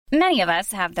Many of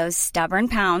us have those stubborn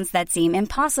pounds that seem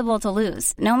impossible to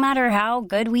lose, no matter how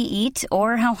good we eat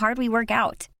or how hard we work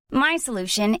out. My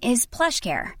solution is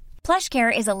PlushCare.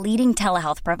 PlushCare is a leading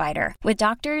telehealth provider with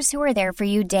doctors who are there for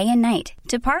you day and night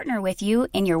to partner with you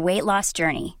in your weight loss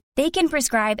journey. They can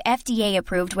prescribe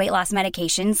FDA-approved weight loss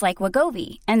medications like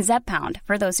Wegovy and Zepbound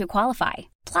for those who qualify.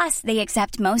 Plus, they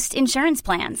accept most insurance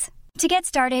plans. To get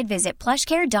started, visit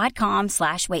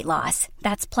plushcare.com/weightloss.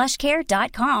 That's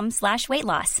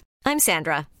plushcare.com/weightloss. I'm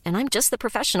Sandra, and I'm just the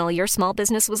professional your small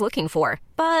business was looking for.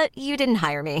 But you didn't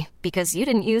hire me because you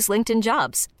didn't use LinkedIn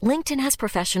Jobs. LinkedIn has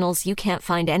professionals you can't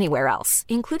find anywhere else,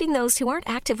 including those who aren't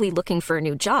actively looking for a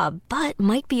new job, but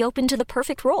might be open to the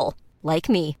perfect role, like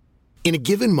me. In a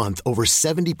given month, over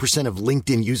 70% of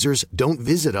LinkedIn users don't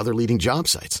visit other leading job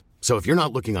sites. So if you're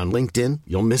not looking on LinkedIn,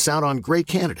 you'll miss out on great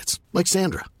candidates like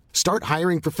Sandra. Start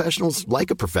hiring professionals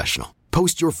like a professional.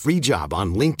 Post your free job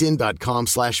on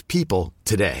linkedin.com/people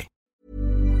today.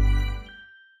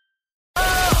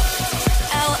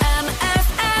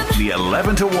 LMFM. The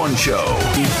 11 to 1 show.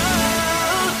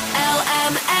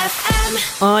 LMFM.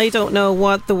 I don't know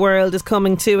what the world is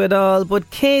coming to at all, but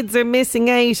kids are missing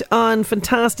out on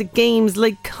fantastic games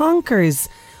like Conkers.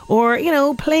 Or,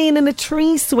 playing in a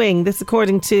tree swing. This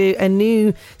according to a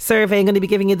new survey. I'm going to be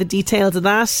giving you the details of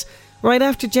that right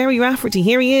after Jerry Rafferty.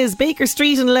 Here he is, Baker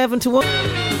Street and 11 to 1.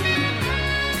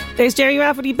 There's Jerry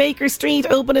Rafferty, Baker Street,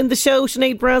 opening the show.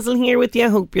 Sinead Brazel here with you.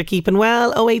 Hope you're keeping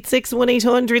well. 086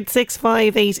 1800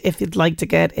 658 if you'd like to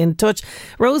get in touch.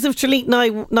 Rose of Tralee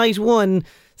night 1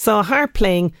 saw harp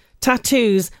playing,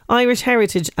 tattoos, Irish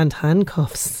heritage and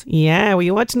handcuffs. Yeah, were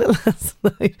you watching it last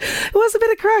night? It was a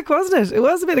bit of crack, wasn't it? It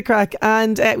was a bit of crack.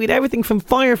 And we had everything from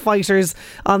firefighters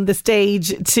on the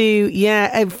stage to,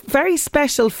 a very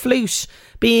special flute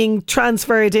being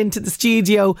transferred into the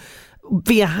studio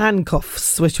via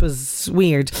handcuffs, which was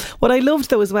weird. What I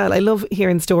loved though as well, I love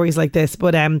hearing stories like this,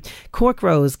 but Cork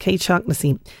Rose, Kate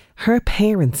Shaughnessy, her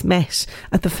parents met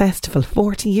at the festival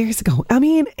 40 years ago. I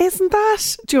mean, isn't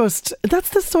that just, that's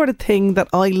the sort of thing that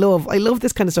I love. I love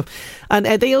this kind of stuff. And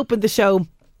they opened the show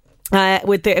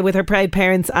with her proud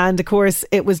parents, and of course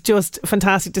it was just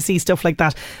fantastic to see stuff like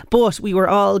that. But we were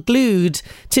all glued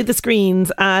to the screens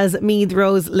as Meath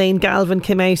Rose Lane Galvin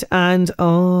came out, and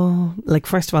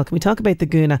first of all, can we talk about the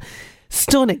Guna?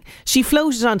 Stunning. She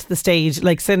floated onto the stage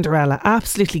like Cinderella.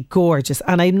 Absolutely gorgeous.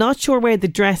 And I'm not sure where the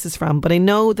dress is from, but I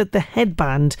know that the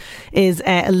headband is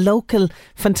a local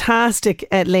fantastic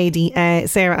lady,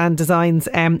 Sarah Ann Designs.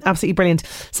 Absolutely brilliant.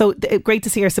 So great to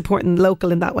see her supporting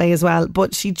local in that way as well.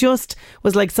 But she just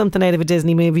was like something out of a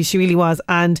Disney movie. She really was.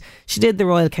 And she did the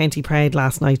Royal County Pride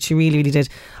last night. She really, really did.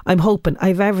 I'm hoping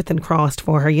I've everything crossed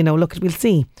for her. Look, we'll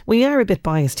see. We are a bit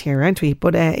biased here, aren't we?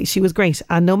 But she was great.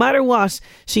 And no matter what,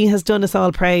 she has done us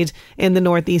all proud in the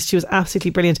Northeast. She was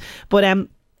absolutely brilliant. But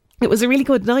it was a really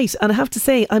good night, and I have to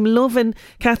say I'm loving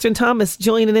Catherine Thomas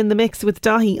joining in the mix with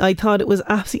Dahi. I thought it was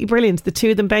absolutely brilliant. The two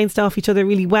of them bounced off each other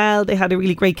really well. They had a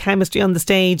really great chemistry on the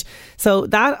stage, so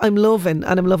that I'm loving,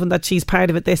 and I'm loving that she's part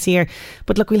of it this year.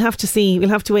 But look, we'll have to see, we'll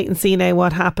have to wait and see now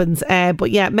what happens. But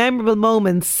yeah, memorable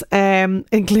moments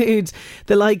include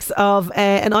the likes of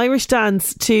an Irish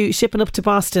dance to Shipping Up to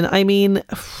Boston. I mean,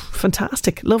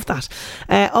 fantastic, love that.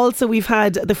 Also we've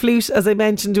had the flute, as I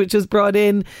mentioned, which was brought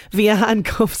in via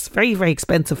handcuffs. Very, very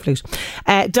expensive flute.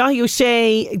 Dahi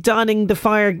O'Shea donning the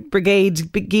fire brigade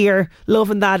gear,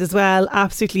 loving that as well.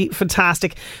 Absolutely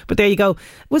fantastic. But there you go. It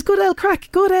was good old crack,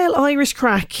 good old Irish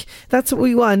crack. That's what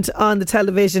we want on the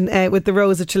television with the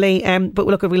Rose of Tralee. But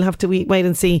look, we'll have to wait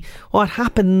and see what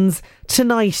happens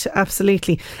tonight.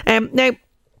 Absolutely. Now,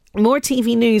 more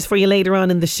TV news for you later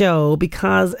on in the show,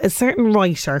 because a certain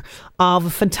writer of a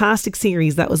fantastic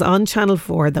series that was on Channel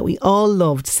 4 that we all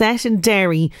loved, set in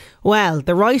Derry, well,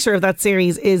 the writer of that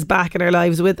series is back in our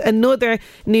lives with another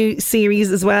new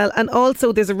series as well. And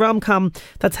also there's a rom-com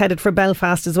that's headed for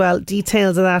Belfast as well.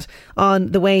 Details of that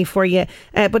on the way for you.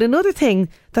 But another thing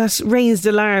that raised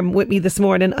alarm with me this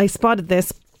morning, I spotted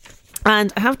this.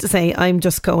 And I have to say, I'm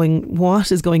just going,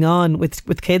 what is going on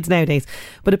with kids nowadays?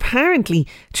 But apparently,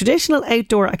 traditional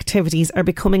outdoor activities are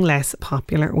becoming less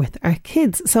popular with our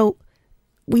kids. So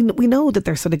we know that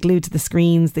they're sort of glued to the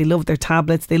screens. They love their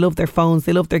tablets. They love their phones.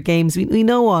 They love their games. We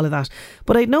know all of that.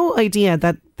 But I had no idea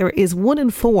that there is 1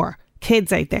 in 4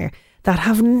 kids out there that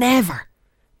have never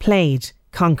played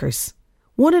Conkers.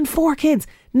 1 in 4 kids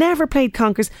never played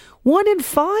Conkers. 1 in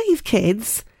 5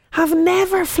 kids have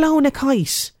never flown a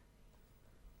kite.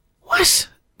 What?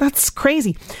 That's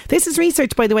crazy. This is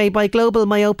research, by the way, by Global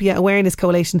Myopia Awareness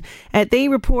Coalition. They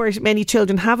report many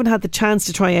children haven't had the chance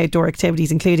to try outdoor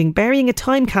activities, including burying a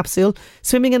time capsule,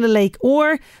 swimming in a lake,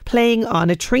 or playing on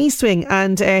a tree swing.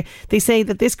 And they say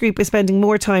that this group is spending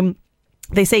more time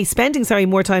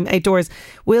more time outdoors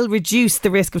will reduce the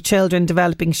risk of children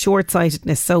developing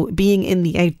short-sightedness. So being in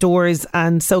the outdoors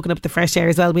and soaking up the fresh air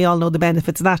as well, we all know the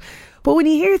benefits of that. But when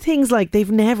you hear things like they've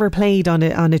never played on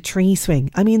a tree swing,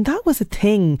 I mean, that was a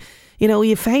thing. You know,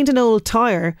 you found an old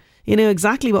tyre, you knew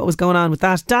exactly what was going on with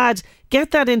that. Dad, get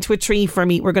that into a tree for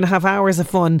me. We're going to have hours of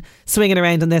fun swinging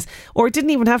around on this. Or it didn't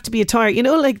even have to be a tyre. You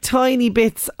know, like tiny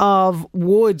bits of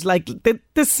wood, like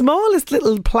the smallest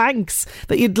little planks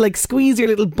that you'd like squeeze your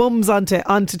little bums onto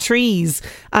trees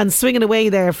and swinging away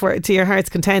there to your heart's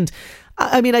content.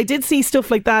 I mean, I did see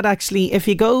stuff like that actually. If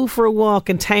you go for a walk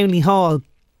in Townley Hall,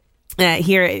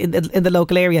 here in the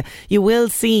local area, you will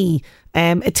see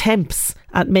attempts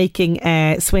at making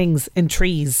swings in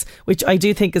trees, which I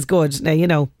do think is good. Now, you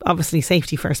know, obviously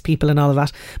safety first, people and all of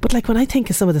that. But like when I think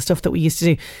of some of the stuff that we used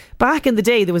to do back in the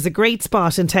day, there was a great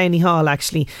spot in Townley Hall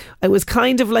actually. It was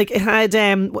kind of like it had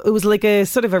it was like a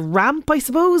sort of a ramp, I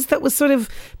suppose, that was sort of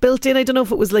built in. I don't know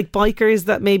if it was like bikers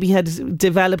that maybe had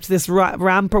developed this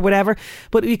ramp or whatever,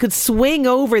 but you could swing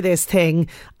over this thing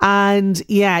and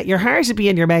yeah, your heart would be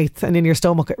in your mouth and in your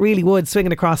stomach. It really would,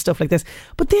 swinging across stuff like this.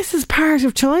 But this is part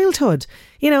of childhood.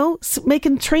 You know,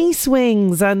 making tree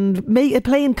swings and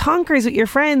playing conkers with your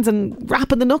friends and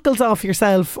rapping the knuckles off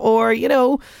yourself. Or, you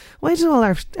know, why did all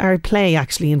our play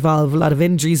actually involve a lot of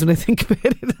injuries when I think about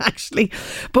it, actually?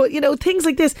 But, you know, things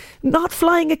like this, not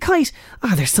flying a kite.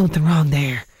 There's something wrong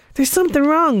there. There's something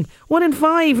wrong. 1 in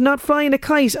 5 not flying a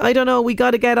kite. I don't know. We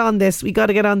got to get on this.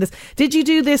 Did you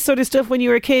do this sort of stuff when you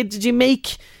were a kid? Did you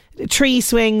make tree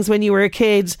swings when you were a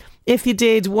kid? If you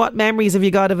did, what memories have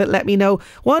you got of it? Let me know.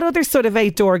 What other sort of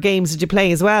outdoor games did you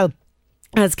play as well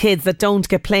as kids that don't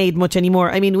get played much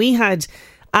anymore? I mean, we had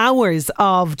hours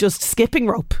of just skipping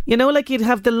rope. You know, like you'd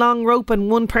have the long rope and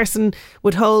one person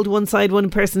would hold one side, one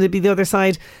person would be the other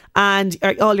side, and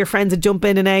all your friends would jump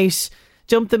in and out.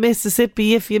 Jump the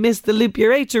Mississippi, if you miss the loop,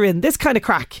 you're out, you're in. This kind of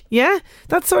crack. Yeah?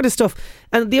 That sort of stuff.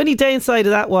 And the only downside of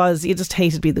that was you just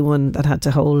hated to be the one that had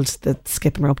to hold the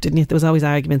skipping rope, didn't you? There was always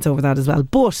arguments over that as well.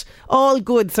 But all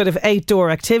good sort of outdoor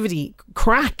activity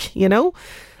crack, you know?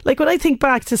 Like when I think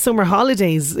back to summer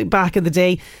holidays back in the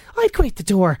day, I'd go out the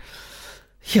door.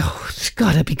 Yo, it's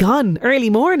gotta be gone early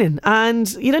morning. And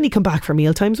you'd only come back for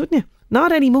meal times, wouldn't you?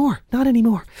 Not anymore.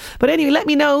 But anyway, let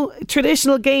me know,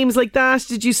 traditional games like that.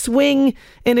 Did you swing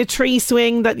in a tree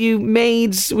swing that you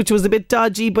made, which was a bit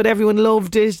dodgy, but everyone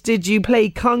loved it? Did you play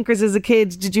conkers as a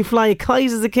kid? Did you fly a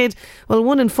kite as a kid? Well,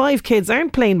 1 in 5 kids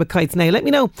aren't playing with kites now. Let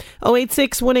me know.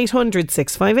 086 1800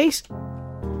 658.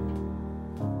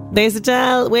 There's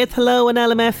Adele with Hello on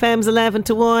LMFM's 11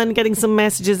 to 1, getting some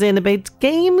messages in about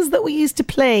games that we used to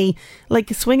play, like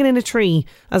swinging in a tree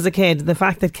as a kid. The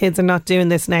fact that kids are not doing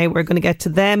this now, we're going to get to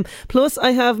them. Plus,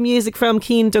 I have music from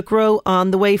Cian Duck Rowe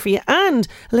on the way for you and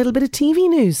a little bit of TV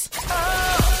news.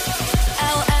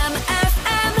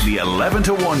 LMFM. The 11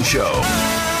 to 1 show.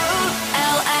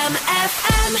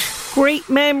 Great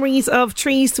memories of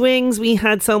tree swings. We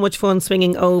had so much fun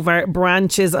swinging over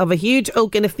branches of a huge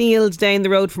oak in a field down the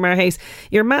road from our house.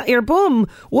 Your bum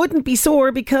wouldn't be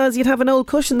sore because you'd have an old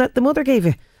cushion that the mother gave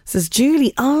you, says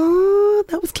Julie. Oh,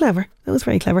 that was clever. That was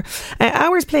very clever.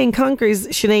 Hours playing conkers,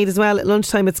 Sinead, as well at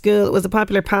lunchtime at school. It was a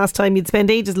popular pastime. You'd spend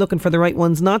ages looking for the right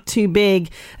ones. Not too big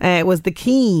was the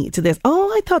key to this. Oh,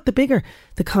 I thought the bigger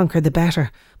the conker, the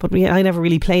better. But I never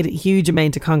really played a huge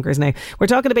amount of conkers now. We're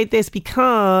talking about this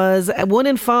because 1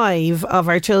 in 5 of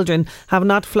our children have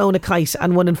not flown a kite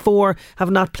and 1 in 4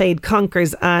 have not played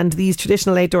conkers, and these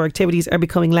traditional outdoor activities are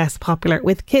becoming less popular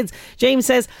with kids. James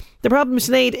says, the problem,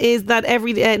 Sinead, is that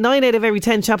 9 out of every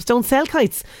 10 shops don't sell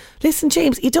kites. Listen,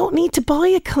 James, you don't need to buy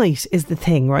a kite is the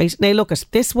thing, right? Now, look,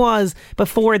 this was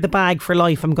before the bag for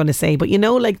life, I'm going to say. But you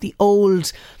know, like the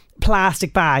old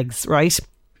plastic bags, right?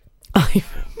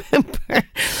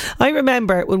 I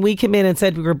remember when we came in and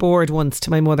said we were bored once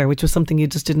to my mother, which was something you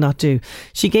just did not do.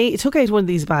 She took out one of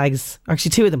these bags, or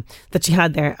actually 2 of them that she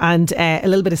had there, and a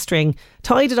little bit of string,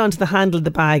 tied it onto the handle of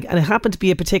the bag, and it happened to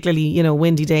be a particularly,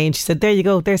 windy day, and she said, there you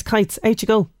go, there's kites, out you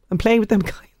go and play with them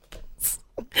kites.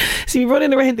 So you're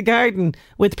running around the garden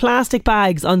with plastic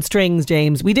bags on strings,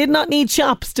 James. We did not need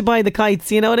shops to buy the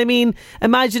kites, you know what I mean?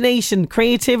 Imagination,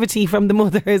 creativity from the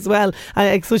mother as well.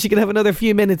 So she can have another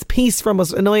few minutes peace from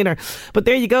us, annoying her. But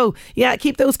there you go. Yeah,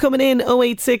 keep those coming in.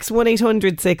 086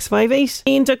 1800 658.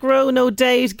 Ian Duck Row, no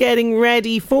doubt, getting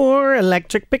ready for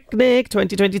Electric Picnic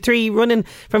 2023, running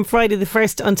from Friday the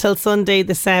 1st until Sunday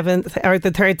the 7th, or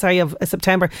the 3rd, of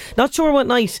September. Not sure what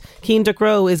night Cian Duck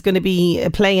Row is going to be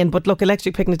playing, but look,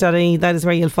 electricpicnic.ie, that is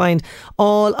where you'll find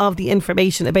all of the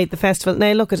information about the festival.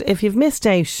 Now look, if you've missed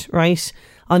out, right,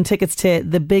 on tickets to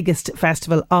the biggest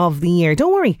festival of the year,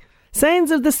 don't worry,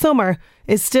 Sounds of the Summer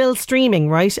is still streaming,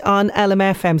 right, on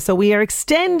LMFM. So we are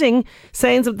extending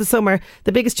Sounds of the Summer,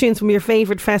 the biggest tunes from your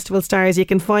favourite festival stars. You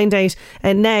can find out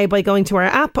now by going to our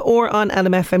app or on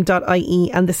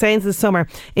lmfm.ie. And the Sounds of the Summer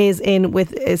is in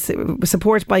with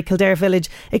support by Kildare Village.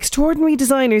 Extraordinary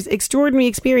designers, extraordinary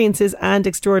experiences and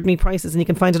extraordinary prices. And you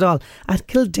can find it all at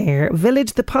Kildare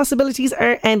Village. The possibilities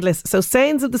are endless. So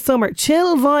Sounds of the Summer,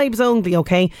 chill vibes only,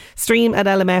 okay? Stream at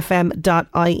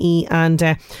lmfm.ie. And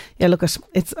yeah, look,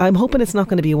 I'm hoping it's not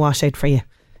going to be a washout for you,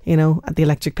 you know, at the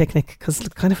Electric Picnic, because it's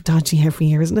kind of dodgy every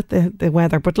year, isn't it, the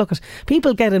weather? But look,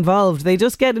 people get involved. They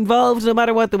just get involved no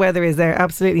matter what the weather is there.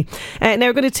 Absolutely. Now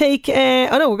we're going to take we're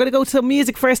going to go to some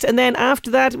music first, and then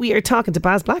after that we are talking to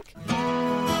Baz Black.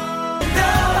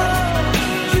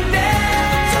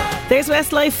 There's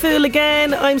Westlife Fool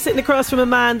again. I'm sitting across from a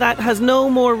man that has no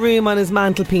more room on his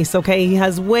mantelpiece, okay? He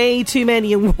has way too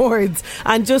many awards,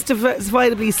 and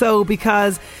justifiably so,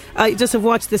 because I just have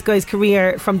watched this guy's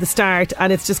career from the start,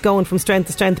 and it's just going from strength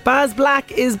to strength. Baz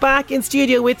Black is back in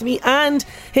studio with me, and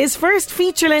his first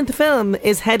feature-length film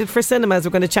is headed for cinemas.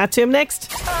 We're going to chat to him next.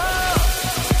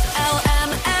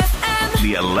 LMFM.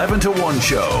 The 11 to 1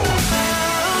 show.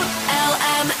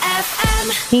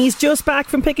 He's just back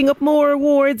from picking up more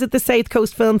awards at the South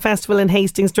Coast Film Festival in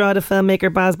Hastings. Drogheda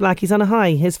filmmaker Baz Black, he's on a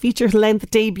high. His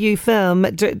feature-length debut film,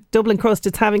 Dublin Crust,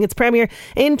 is having its premiere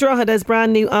in Drogheda's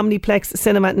brand new Omniplex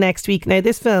cinema next week. Now,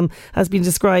 this film has been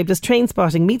described as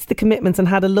Trainspotting meets The Commitments and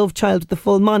had a love child with the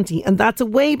full Monty, and that's a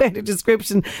way better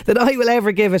description than I will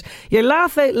ever give it. You'll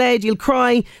laugh out loud, you'll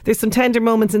cry, there's some tender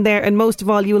moments in there, and most of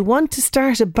all, you will want to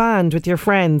start a band with your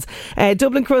friends.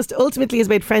 Dublin Crust ultimately is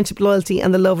about friendship, loyalty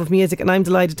and the love of music, and I'm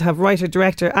delighted to have writer,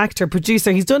 director, actor,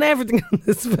 producer, he's done everything on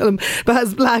this film,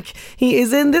 Baz Black. He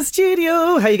is in the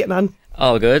studio. How are you getting on?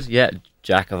 All good, yeah.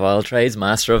 Jack of all trades,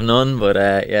 master of none, but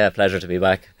yeah, pleasure to be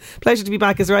back. Pleasure to be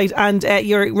back is right. And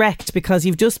you're wrecked because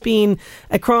you've just been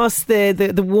across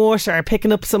the water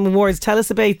picking up some awards. Tell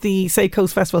us about the South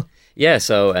Coast Festival. Yeah,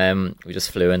 so we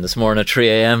just flew in this morning at 3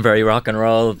 a.m, very rock and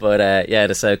roll, but yeah,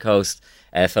 the South Coast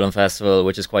Film Festival,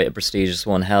 which is quite a prestigious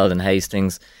one, held in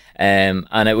Hastings.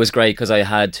 And it was great because I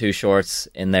had 2 shorts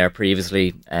in there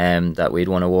previously that we'd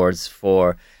won awards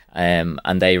for, and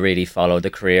they really followed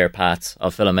the career paths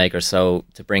of filmmakers. So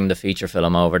to bring the feature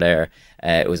film over there,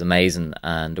 it was amazing,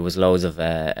 and there was loads of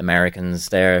Americans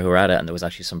there who were at it, and there was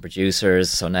actually some producers.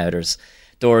 So now there's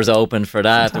doors open for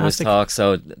that. Fantastic. There was talk,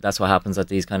 so that's what happens at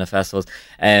these kind of festivals.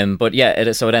 But yeah,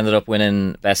 it ended up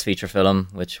winning Best Feature Film,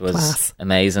 which was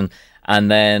amazing.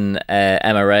 And then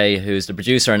Emma Ray, who's the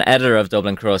producer and editor of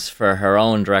Dublin Crust, for her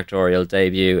own directorial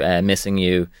debut, Missing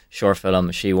You short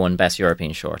film, she won Best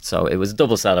European Short. So it was a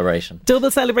double celebration.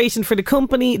 Double celebration for the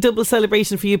company, double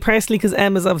celebration for you personally, because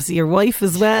Emma's obviously your wife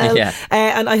as well. Yeah.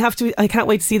 And I can't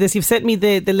wait to see this. You've sent me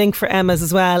the link for Emma's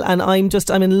as well, and I'm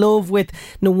in love with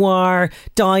noir,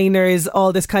 diners,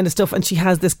 all this kind of stuff. And she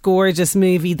has this gorgeous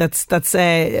movie that's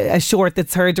a short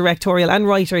that's her directorial and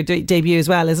writer debut as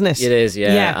well, isn't it? It is,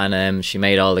 yeah. And she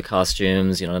made all the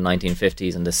costumes, the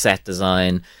 1950s, and the set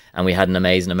design, and we had an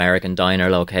amazing American diner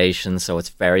location, so it's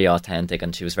very authentic,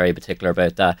 and she was very particular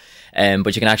about that.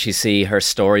 But you can actually see her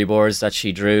storyboards that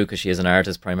she drew, because she is an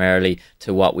artist primarily,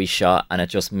 to what we shot, and it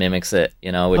just mimics it,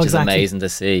 which is amazing to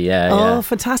see.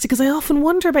 Fantastic, because I often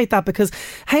wonder about that, because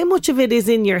how much of it is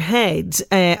in your head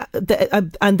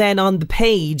and then on the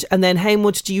page, and then how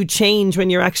much do you change when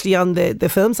you're actually on the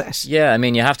film set? Yeah, I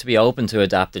mean, you have to be open to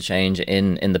adapt to change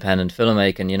in independent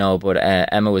filmmaking, but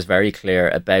Emma was very clear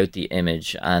about the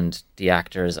image and the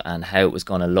actors and how it was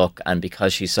going to look, and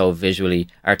because she's so visually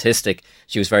artistic,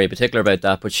 she was very particular about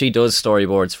that. But she does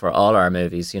storyboards for all our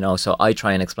movies, so I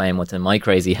try and explain what's in my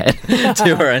crazy head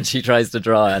to her, and she tries to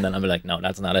draw, and then I'm like, no,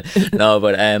 that's not it. No,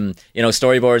 but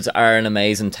storyboards are an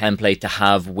amazing template to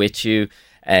have with you,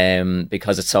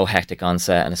 because it's so hectic on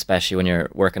set, and especially when you're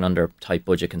working under tight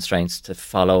budget constraints, to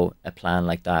follow a plan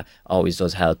like that always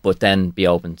does help, but then be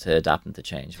open to adapting to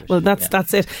change.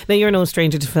 That's it. Now, you're no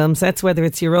stranger to film sets, whether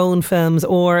it's your own films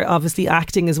or obviously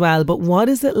acting as well, but what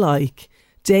is it like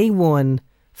day one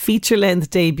feature-length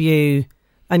debut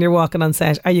and you're walking on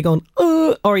set, are you going,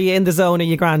 or are you in the zone, are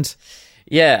you grand?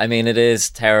 Yeah, I mean, it is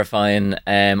terrifying.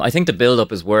 I think the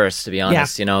build-up is worse, to be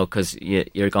honest, you know, because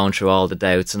you're going through all the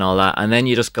doubts and all that. And then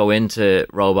you just go into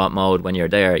robot mode when you're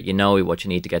there. You know what you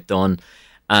need to get done.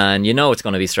 And you know it's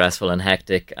going to be stressful and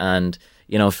hectic. And,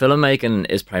 you know, filmmaking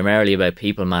is primarily about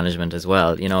people management as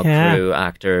well. You know, crew,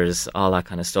 actors, all that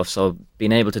kind of stuff. So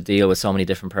being able to deal with so many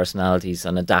different personalities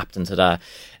and adapting to that.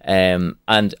 And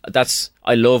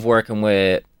I love working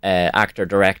with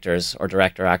actor-directors or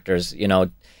director-actors, you know,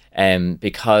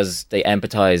 because they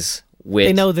empathise with...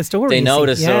 They know the story. They know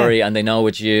the story and they know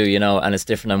it's you know, and it's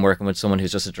different than working with someone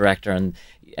who's just a director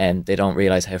and they don't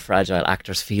realise how fragile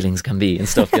actors' feelings can be and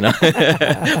stuff, you know.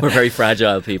 We're very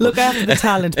fragile people. Look after the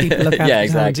talent, people. Look after yeah,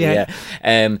 exactly, the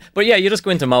talent, but yeah, you just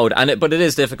go into mode. But it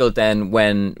is difficult then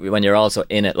when you're also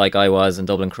in it, like I was in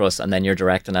Dublin Crust, and then you're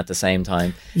directing at the same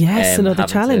time. Yes, another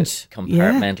challenge.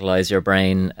 Compartmentalise your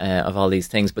brain of all these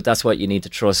things. But that's what you need to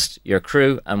trust your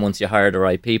crew. And once you hire the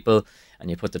right people and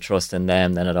you put the trust in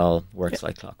them, then it all works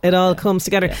like clockwork. It all comes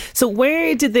together. Yeah. So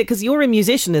where did because you're a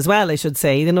musician as well, I should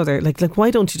say, another like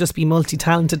why don't you just be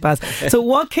multi-talented, Baz? So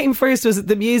what came first? Was it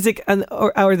the music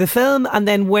or the film? And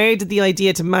then where did the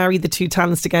idea to marry the two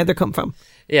talents together come from?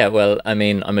 Yeah, well, I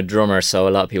mean, I'm a drummer, so a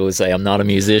lot of people would say I'm not a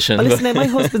musician. Well, listen, my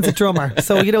husband's a drummer,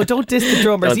 so, you know, don't diss the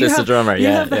drummers. You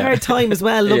have the hard time as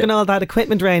well, lugging all that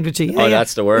equipment around with you.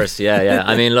 That's the worst, yeah.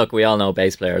 I mean, look, we all know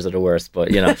bass players are the worst,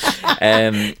 but, you know.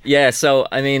 So,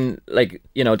 I mean, like,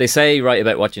 you know, they say write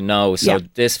about what you know, so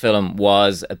this film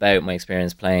was about my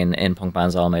experience playing in punk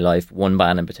bands all my life. One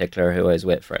band in particular who I was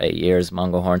with for 8 years,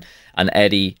 Mongo Horn, and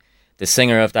Eddie, the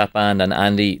singer of that band, and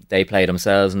Andy, they played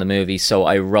themselves in the movie, so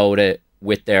I wrote it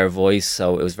with their voice,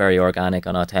 so it was very organic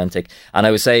and authentic. And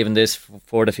I was saving this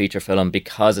for the feature film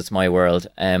because it's my world,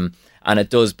 and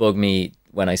it does bug me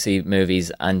when I see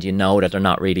movies and you know that they're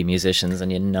not really musicians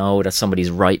and you know that somebody's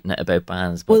writing it about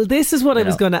bands. But, well, this is what I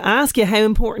was going to ask you. How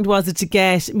important was it to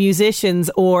get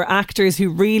musicians or actors who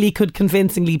really could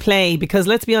convincingly play? Because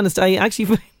let's be honest,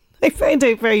 I found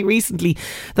out very recently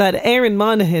that Aaron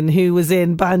Monaghan, who was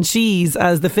in Banshees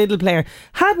as the fiddle player,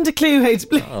 hadn't a clue how to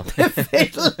play the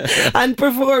fiddle and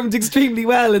performed extremely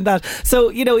well in that. So,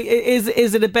 you know, is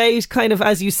it about kind of,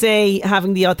 as you say,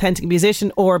 having the authentic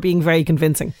musician or being very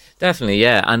convincing? Definitely,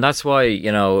 yeah. And that's why,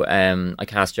 you know, I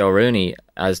cast Joe Rooney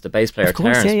as the bass player,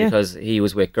 Terence, because he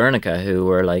was with Guernica, who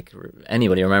were like,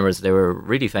 anybody remembers, they were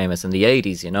really famous in the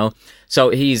 80s, you know. So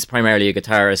he's primarily a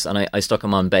guitarist, and I stuck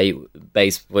him on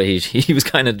bass, but he was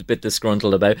kind of a bit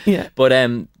disgruntled about. Yeah. But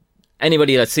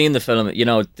anybody that's seen the film, you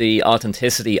know, the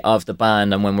authenticity of the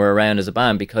band and when we're around as a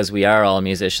band, because we are all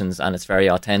musicians and it's very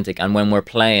authentic, and when we're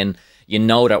playing, you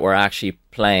know that we're actually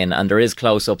playing, and there is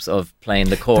close-ups of playing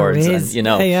the chords, and you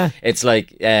know, it's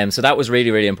like so that was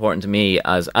really, really important to me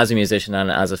as a musician and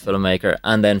as a filmmaker,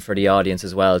 and then for the audience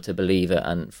as well to believe it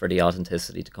and for the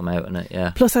authenticity to come out in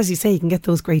it. Plus, as you say, you can get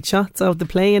those great shots of the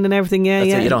playing and everything. That's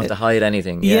it, you don't have to hide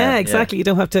anything. Exactly. You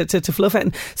don't have to fluff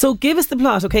it. So give us the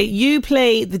plot. Okay, you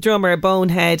play the drummer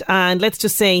Bonehead, and let's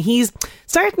just say he's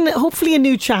starting hopefully a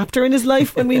new chapter in his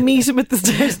life when we meet him at the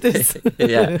start of this.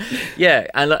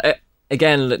 And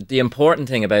again, the important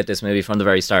thing about this movie from the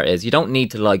very start is you don't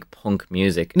need to like punk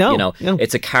music. No.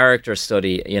 It's a character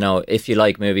study. You know, if you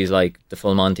like movies like The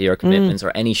Full Monty or Commitments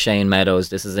or any Shane Meadows,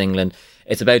 This Is England,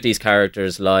 it's about these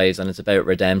characters' lives and it's about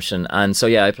redemption. And so,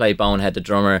 I play Bonehead, the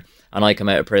drummer, and I come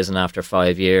out of prison after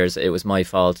 5 years. It was my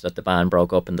fault that the band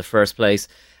broke up in the first place.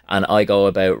 And I go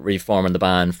about reforming the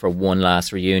band for one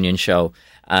last reunion show.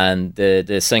 And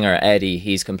the singer, Eddie,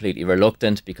 he's completely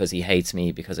reluctant because he hates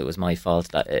me because it was my fault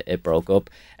that it broke up.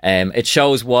 It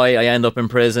shows why I end up in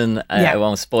prison. I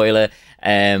won't spoil it.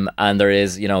 And there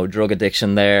is, you know, drug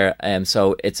addiction there.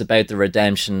 So it's about the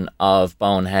redemption of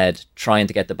Bonehead trying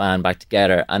to get the band back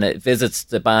together. And it visits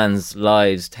the band's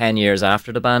lives 10 years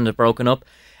after the band had broken up.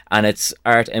 And it's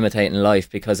art imitating life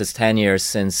because it's 10 years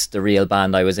since the real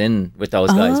band I was in with those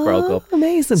guys broke up.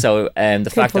 Amazing. So the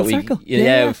fact that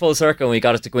we full circle, we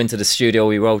got it to go into the studio.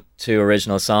 We wrote 2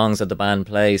 original songs that the band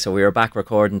play, so we were back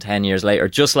recording 10 years later,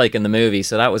 just like in the movie.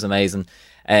 So that was amazing.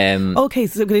 Okay,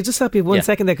 so can I just stop you one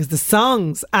second there, because the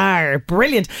songs are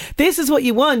brilliant. This is what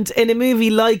you want in a movie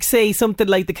like, say, something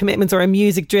like The Commitments or a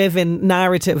music driven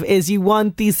narrative, is you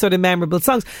want these sort of memorable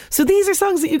songs. So these are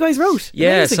songs that you guys wrote.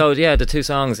 Amazing. The 2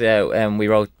 songs we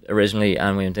wrote originally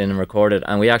and we went in and recorded,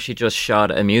 and we actually just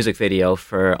shot a music video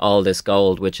for All This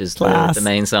Gold, which is the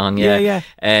main song.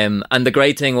 And the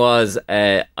great thing was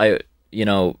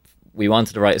we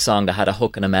wanted to write a song that had a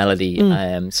hook and a melody.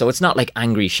 So it's not like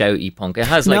angry, shouty punk. It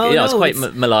has like, it's quite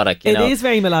melodic. It is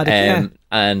very melodic,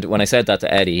 And when I said that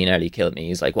to Eddie, he nearly killed me.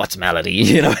 He's like, what's melody?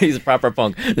 You know, he's a proper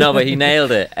punk. No, but he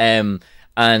nailed it.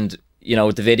 And, you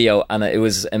know, the video, and it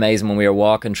was amazing when we were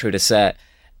walking through the set.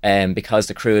 Because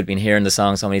the crew had been hearing the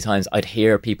song so many times, I'd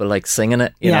hear people like singing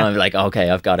it, you know, I'm like,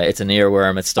 okay, I've got it. It's an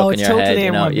earworm. It's stuck in your head,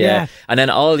 you know. Yeah. And then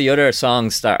all the other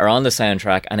songs that are on the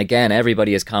soundtrack, and again,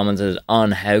 everybody has commented on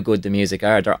how good the music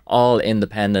are. They're all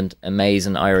independent,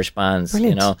 amazing Irish bands,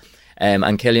 you know.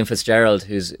 And Killian Fitzgerald,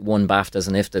 who's won BAFTAs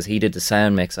and IFTAs, he did the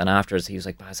sound mix, and afterwards he was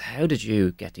like, Baz, how did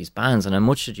you get these bands and how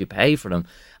much did you pay for them?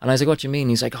 And I was like, what do you mean?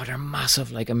 He's like, oh, they're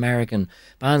massive, like American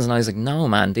bands. And I was like, no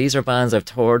man, these are bands I've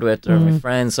toured with, they're my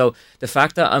friends. So the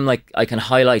fact that I'm like, I can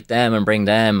highlight them and bring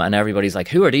them, and everybody's like,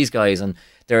 who are these guys? And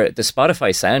the Spotify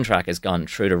soundtrack has gone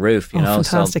through the roof, you know.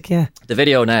 Fantastic, so the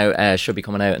video now should be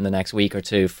coming out in the next week or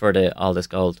two for the All This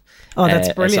Gold. Oh,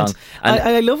 that's brilliant.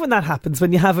 I love when that happens,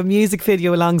 when you have a music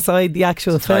video alongside the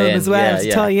actual film as well,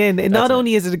 to tie in. Not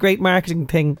only is it a great marketing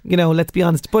thing, you know, let's be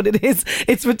honest, but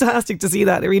it's fantastic to see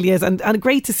that. It really is. And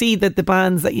great to see that the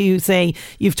bands that you say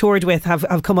you've toured with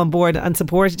have come on board and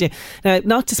supported you. Now,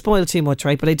 not to spoil too much,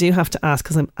 right, but I do have to ask,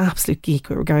 because I'm an absolute geek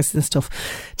with regards to this stuff.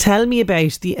 Tell me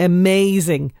about the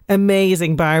amazing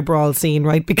bar brawl scene,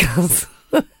 right? Because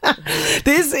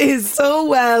this is so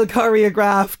well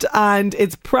choreographed and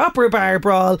it's proper bar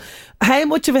brawl. How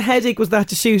much of a headache was that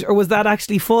to shoot, or was that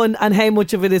actually fun? And how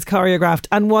much of it is choreographed?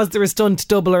 And was there a stunt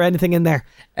double or anything in there?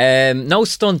 No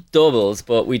stunt doubles,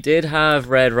 but we did have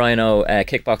Red Rhino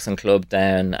Kickboxing Club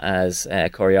down as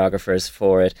choreographers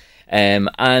for it.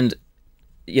 And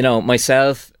you know,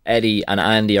 myself, Eddie and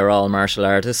Andy are all martial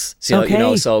artists. So, you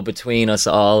know, so between us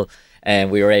all,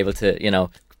 we were able to, you know,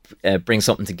 bring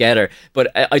something together.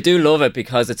 But I do love it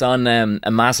because it's on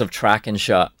a massive tracking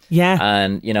shot. Yeah.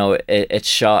 And, you know, it's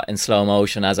shot in slow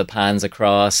motion as it pans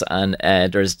across, and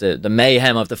there's the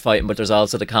mayhem of the fighting, but there's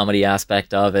also the comedy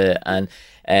aspect of it.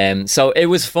 And so it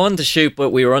was fun to shoot, but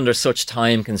we were under such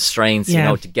time constraints, you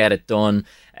know, to get it done.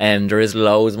 And there is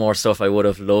loads more stuff I would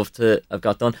have loved to have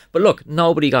got done. But look,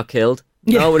 nobody got killed.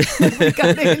 Nobody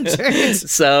got injured.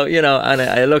 So, you know, and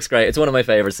it looks great. It's one of my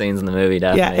favourite scenes in the movie,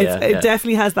 definitely. It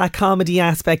definitely has that comedy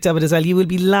aspect of it as well. You will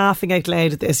be laughing out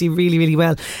loud at this. You really, really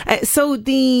will. So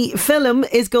the film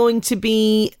is going to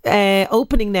be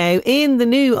opening now in the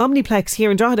new Omniplex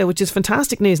here in Drogheda, which is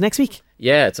fantastic news, next week.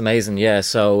 Yeah, it's amazing. Yeah,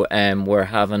 so we're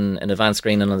having an advance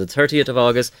screening on the 30th of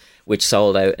August, which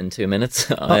sold out in 2 minutes.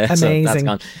 Amazing. So that's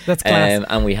gone. That's class.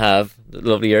 And we have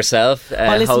lovely yourself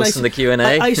hosting the Q&A.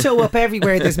 I show up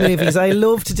everywhere there's movies. I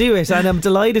love to do it, and I'm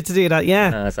delighted to do that.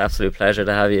 Yeah, it's an absolute pleasure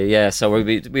to have you. Yeah, so we'll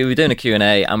be doing a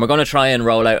Q&A, and we're going to try and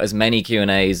roll out as many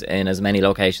Q&As in as many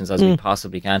locations as we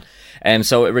possibly can.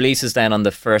 So it releases then on the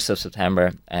 1st of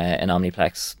September in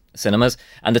Omniplex cinemas,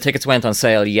 and the tickets went on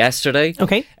sale yesterday.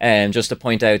 Okay. Just to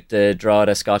point out the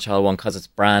Drogheda Scotch Hall one, because it's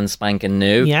brand spanking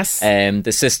new. Yes.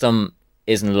 The system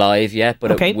isn't live yet,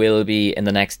 but it will be in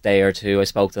the next day or two. I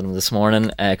spoke to them this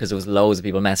morning because there was loads of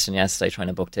people messaging yesterday trying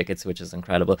to book tickets, which is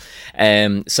incredible.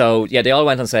 So yeah, they all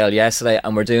went on sale yesterday,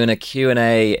 and we're doing a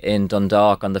Q&A in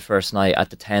Dundalk on the first night at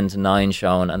the 10 to 9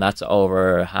 showing, and that's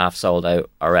over half sold out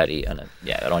already, and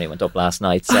it only went up last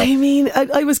night. So. I mean,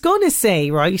 I was going to say,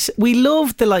 right, we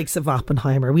love the likes of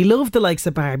Oppenheimer, we love the likes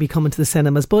of Barbie coming to the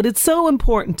cinemas, but it's so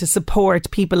important to support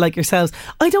people like yourselves.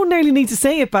 I don't nearly need to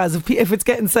say it, Baz, if it's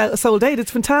getting sold out. It's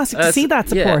fantastic to see that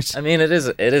support. Yeah, I mean, it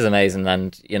is amazing,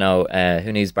 and you know,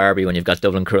 who needs Barbie when you've got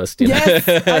Dublin Crust? You know? Yes,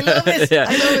 I love it. Yeah.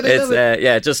 I love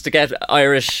it. Just to get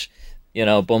Irish, you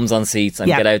know, bums on seats and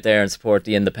get out there and support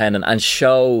the independent and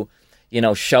show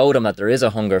them that there is a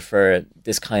hunger for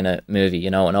this kind of movie,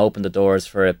 you know, and open the doors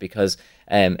for it, because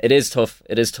it is tough,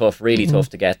 really tough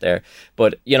to get there.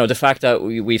 But, you know, the fact that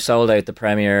we've sold out the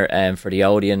premiere for the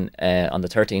Odeon on the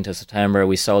 13th of September,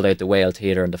 we sold out the Whale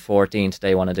Theatre on the 14th,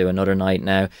 they want to do another night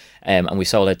now, and we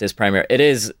sold out this premiere. It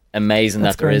is amazing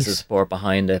that there is a support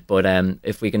behind it, but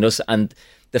if we can just, and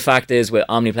the fact is with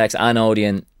Omniplex and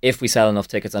Odeon, if we sell enough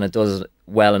tickets and it does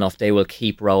well enough, they will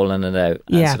keep rolling it out.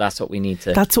 And so that's what we need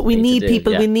to. That's what we need,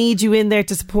 people. Yeah. We need you in there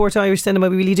to support Irish cinema.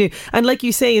 We really do. And like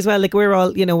you say as well, like we're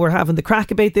all, you know, we're having the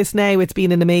crack about this now. It's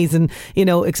been an amazing, you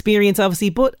know, experience, obviously.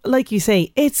 But like you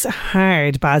say, it's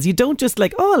hard, Baz. You don't just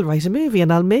like, oh, I'll write a movie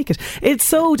and I'll make it. It's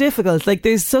so difficult. Like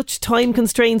there's such time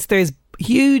constraints. There's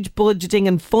huge budgeting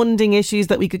and funding issues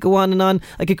that we could go on and on.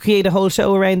 I could create a whole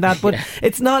show around that, but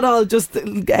it's not all just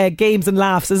games and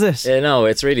laughs, is it? No,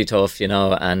 it's really tough, you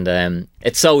know, and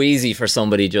it's so easy for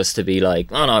somebody just to be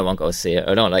like, oh no, I won't go see it,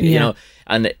 or don't like it, you know,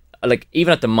 and like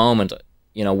even at the moment,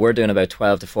 you know, we're doing about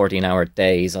 12 to 14 hour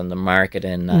days on the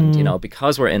marketing, and you know,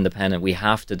 because we're independent, we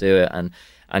have to do it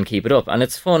and keep it up, and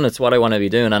it's fun. It's what I want to be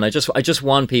doing, and I just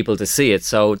want people to see it,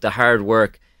 so the hard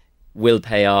work will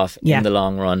pay off in the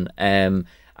long run.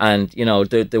 And you know,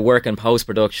 the work in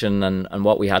post-production and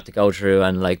what we had to go through,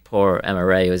 and like poor Emma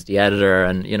Ray was the editor,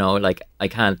 and you know, like I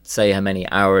can't say how many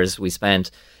hours we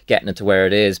spent getting it to where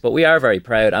it is, but we are very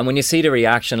proud. And when you see the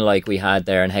reaction like we had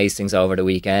there in Hastings over the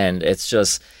weekend, it's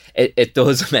just it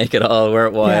does make it all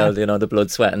worthwhile, you know, the blood,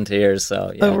 sweat and tears.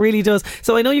 So yeah. It really does.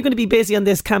 So I know you're going to be busy on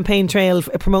this campaign trail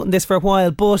promoting this for a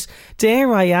while, but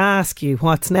dare I ask you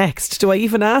what's next? Do I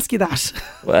even ask you that?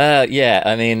 Well, yeah,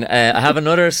 I mean, I have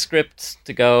another script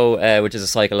to go, which is a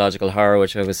psychological horror,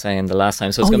 which I was saying the last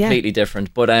time, so it's completely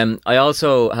different. But I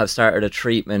also have started a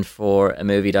treatment for a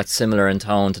movie that's similar in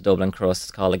tone to Dublin Crust.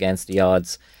 It's called Against the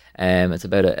Odds. It's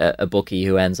about a bookie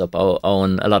who ends up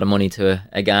owing a lot of money to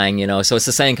a gang, you know, so it's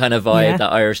the same kind of vibe,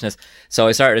 that Irishness. So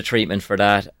I started a treatment for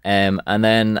that, and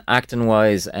then acting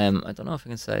wise, I don't know if I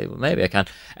can say, but maybe I can.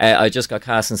 I just got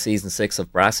cast in season 6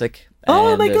 of Brassic.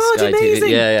 Oh my God, Sky amazing! TV.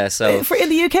 Yeah. So in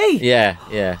the UK.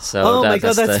 Yeah. So oh my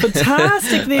God, that's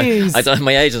fantastic news.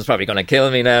 My agent's probably going to kill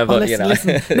me now, but you know, a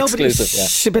bit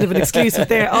of an exclusive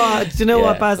there. Oh, do you know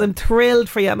what, Baz? I'm thrilled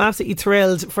for you. I'm absolutely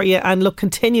thrilled for you, and look,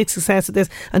 continued success with this,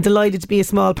 and delighted to be a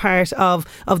small part of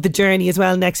the journey as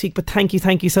well next week. But thank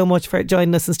you so much for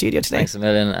joining us in studio today. Thanks a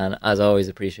million, and as always,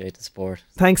 appreciate the support.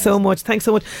 Thanks so much.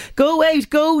 Go out,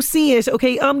 go see it.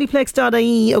 Okay,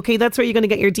 omniplex.ie. Okay, that's where you're going to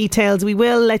get your details. We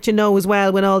will let you know as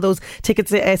well when all those ticket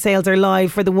sales are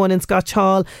live for the one in Scotch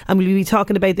Hall, and we'll be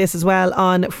talking about this as well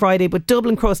on Friday. But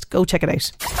Dublin Crust, go check it out.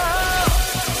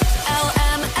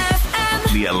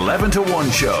 LMFM. The 11 to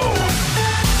 1 show.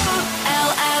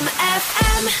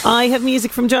 I have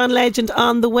music from John Legend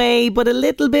on the way, but a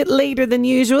little bit later than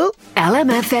usual.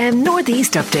 LMFM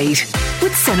Northeast Update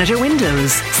with Senator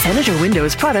Windows. Senator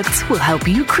Windows products will help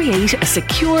you create a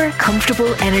secure,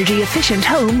 comfortable, energy efficient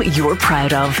home you're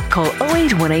proud of. Call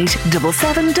 0818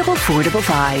 77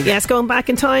 4455. Yes, going back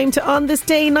in time to on this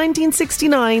day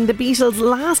 1969, the Beatles'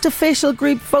 last official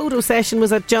group photo session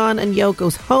was at John and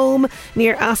Yoko's home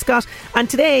near Ascot, and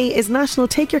today is National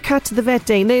Take Your Cat to the Vet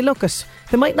Day. Now look it,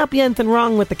 there might not be anything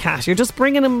wrong with the cat. You're just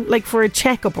bringing him like for a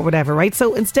checkup or whatever, right?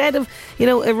 So instead of, you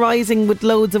know, arising with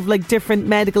loads of like different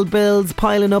medical bills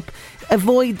piling up,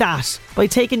 avoid that by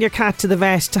taking your cat to the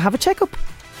vet to have a checkup.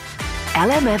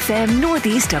 LMFM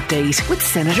Northeast Update with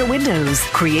Senator Windows.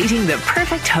 Creating the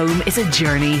perfect home is a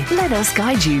journey. Let us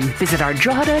guide you. Visit our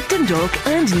Drogheda, Dundalk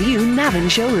and new Navan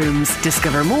showrooms.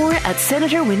 Discover more at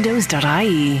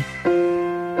senatorwindows.ie.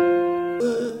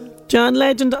 John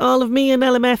Legend, all of me, and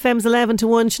LMFM's 11 to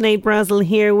 1. Sinead Brazel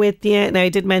here with you. Now, I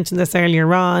did mention this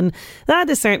earlier on, that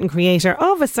a certain creator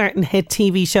of a certain hit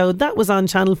TV show that was on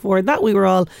Channel 4 that we were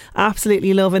all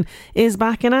absolutely loving is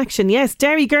back in action. Yes,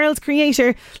 Derry Girls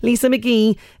creator Lisa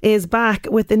McGee is back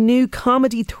with a new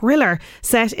comedy thriller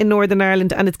set in Northern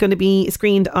Ireland, and it's going to be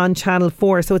screened on Channel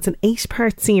 4. So it's an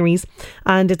 8-part series,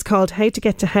 and it's called How to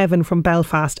Get to Heaven from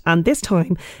Belfast, and this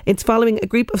time it's following a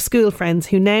group of school friends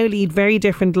who now lead very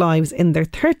different lives in their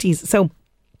 30s. So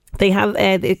they have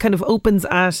it kind of opens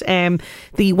at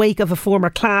the wake of a former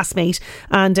classmate,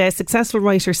 and successful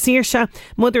writer Saoirse,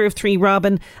 mother of 3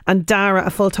 Robin, and Dara, a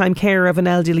full-time carer of an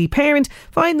elderly parent,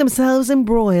 find themselves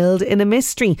embroiled in a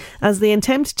mystery as they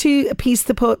attempt to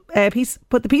put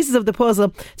the pieces of the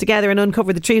puzzle together and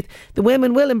uncover the truth. The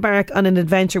women will embark on an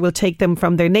adventure will take them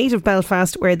from their native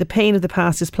Belfast, where the pain of the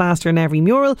past is plastered on every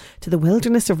mural, to the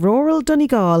wilderness of rural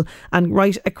Donegal and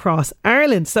right across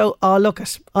Ireland. So, look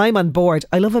it, I'm on board.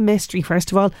 I love a mystery,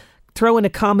 first of all. Throw in a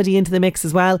comedy into the mix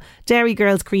as well. Derry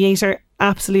Girls creator,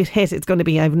 absolute hit it's going to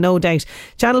be, I have no doubt.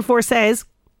 Channel 4 says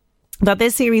that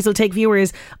this series will take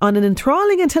viewers on an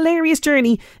enthralling and hilarious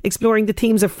journey exploring the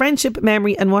themes of friendship,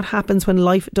 memory and what happens when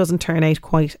life doesn't turn out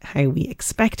quite how we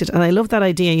expected. And I love that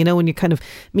idea, you know, when you kind of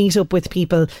meet up with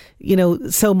people, you know,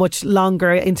 so much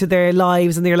longer into their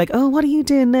lives and they're like, oh, what are you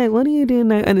doing now? What are you doing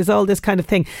now? And it's all this kind of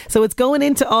thing. So it's going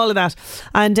into all of that.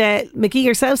 And McGee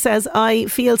herself says, I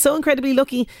feel so incredibly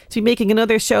lucky to be making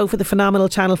another show for the phenomenal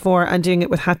Channel 4 and doing it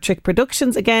with Hat Trick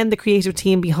Productions. Again, the creative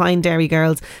team behind Derry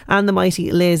Girls and the mighty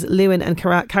Liz Lewin and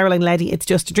Caroline Leddy. It's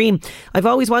just a dream. I've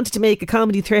always wanted to make a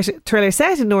comedy thriller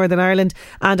set in Northern Ireland,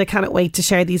 and I cannot wait to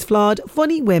share these flawed,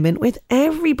 funny women with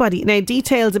everybody. Now,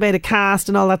 details about a cast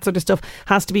and all that sort of stuff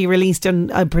has to be released,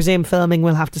 and I presume filming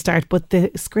will have to start, but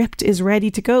the script is ready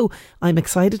to go. I'm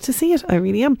excited to see it. I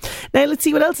really am. Now, let's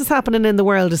see what else is happening in the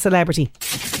world of celebrity.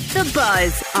 The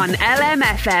Buzz on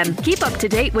LMFM. Keep up to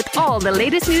date with all the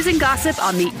latest news and gossip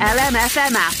on the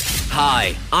LMFM app.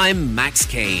 Hi, I'm Max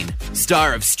Kane.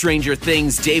 Star of Stranger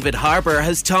Things David Harbour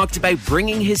has talked about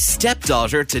bringing his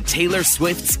stepdaughter to Taylor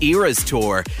Swift's Eras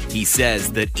tour. He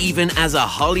says that even as a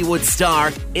Hollywood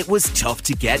star, it was tough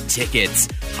to get tickets.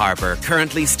 Harbour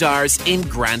currently stars in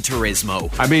Gran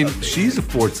Turismo. I mean, she's a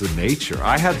force of nature.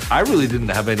 I really didn't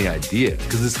have any idea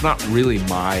because it's not really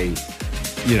my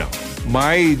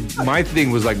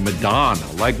thing was like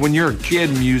Madonna. Like when you're a kid,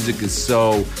 music is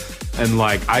so... And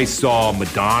like I saw a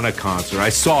Madonna concert, I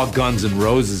saw a Guns N'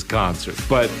 Roses concert,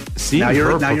 but seeing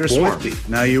her perform,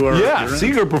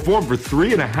 seeing her perform for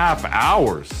 3.5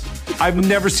 hours. I've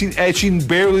never seen. She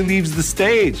barely leaves the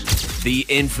stage. The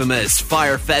infamous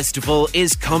Fire Festival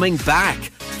is coming back.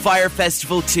 Fire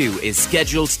Festival 2 is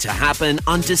scheduled to happen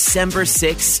on December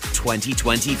 6,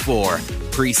 2024.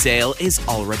 Pre-sale is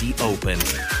already open.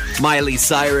 Miley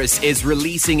Cyrus is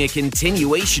releasing a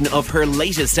continuation of her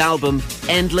latest album,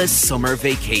 Endless Summer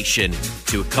Vacation.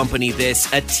 To accompany this,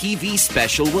 a TV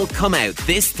special will come out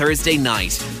this Thursday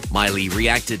night. Miley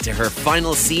reacted to her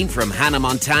final scene from Hannah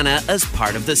Montana as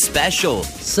part of the special.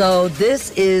 So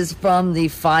this is from the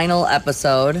final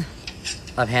episode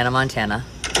of Hannah Montana.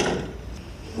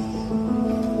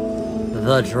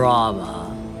 The drama.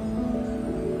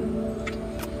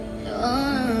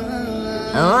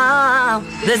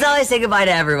 Oh, this is how I say goodbye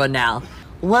to everyone now.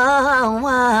 Whoa,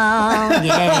 whoa,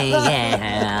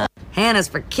 yeah. Hannah's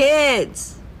for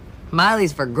kids.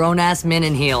 Miley's for grown-ass men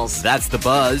in heels. That's The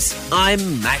Buzz.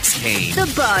 I'm Max Kane.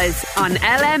 The Buzz on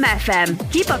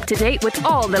LMFM. Keep up to date with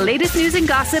all the latest news and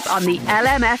gossip on the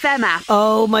LMFM app.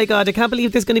 Oh my God, I can't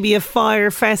believe there's going to be a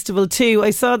Fire Festival 2.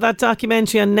 I saw that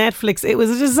documentary on Netflix. It was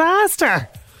a disaster.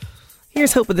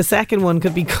 Here's hoping the second one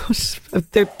could be good. I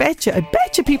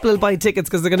bet you people will buy tickets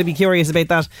because they're going to be curious about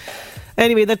that.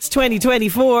 Anyway, that's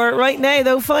 2024. Right now,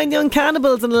 though, Fine Young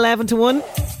Cannibals in 11 to 1.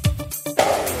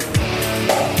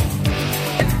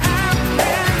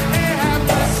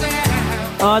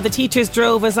 Oh, the teachers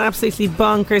drove us absolutely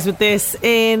bonkers with this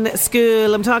in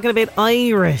school. I'm talking about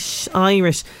Irish,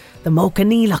 the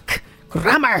Mochaneelach,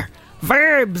 grammar,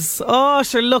 verbs. Oh,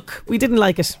 sure, look, we didn't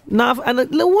like it.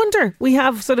 And no wonder we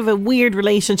have sort of a weird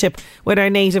relationship with our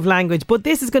native language. But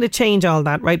this is going to change all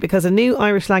that, right? Because a new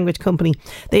Irish language company,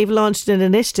 they've launched an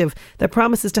initiative that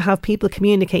promises to have people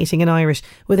communicating in Irish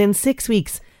within 6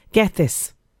 weeks. Get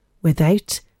this,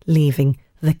 without leaving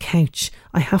the couch.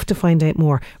 I have to find out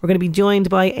more. We're going to be joined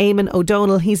by Eamon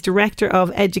O'Donnell. He's Director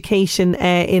of Education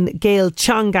in Gael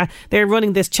Chonga. They're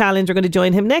running this challenge. We're going to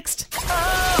join him next.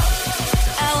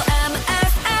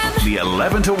 The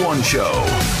 11 to 1 show.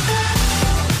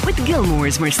 With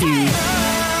Gilmore's Mercy.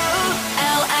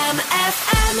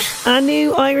 A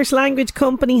new Irish language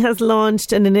company has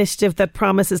launched an initiative that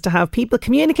promises to have people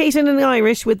communicating in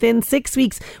Irish within 6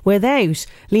 weeks without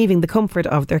leaving the comfort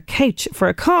of their couch for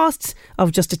a cost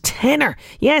of just £10.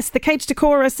 Yes, the Couch to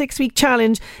Cora 6-week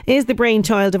challenge is the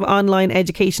brainchild of online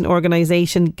education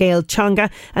organisation Gael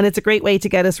Chonga, and it's a great way to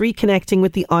get us reconnecting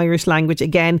with the Irish language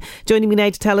again. Joining me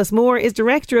now to tell us more is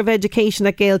Director of Education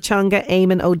at Gael Chonga,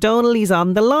 Eamon O'Donnell. He's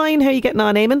on the line. How are you getting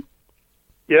on, Eamon?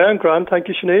 Yeah, I'm grand. Thank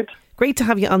you, Sinead. Great to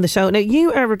have you on the show. Now,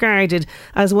 you are regarded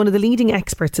as one of the leading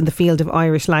experts in the field of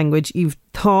Irish language. You've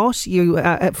taught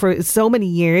for so many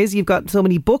years. You've got so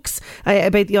many books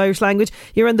about the Irish language.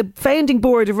 You're on the founding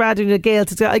board of Radu na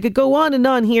Gaeltacht. I could go on and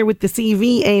on here with the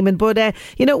CV, Eamon, but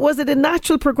was it a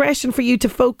natural progression for you to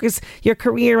focus your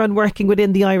career on working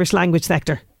within the Irish language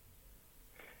sector?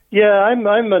 Yeah, I'm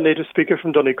a native speaker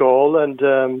from Donegal,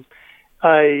 and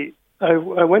I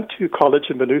went to college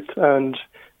in Maynooth, and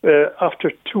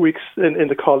after 2 weeks in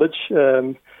the college,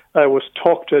 I was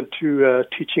talked into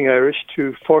teaching Irish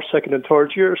to first, second and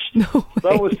third years. No way.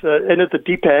 That was in at the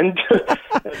deep end.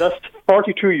 That's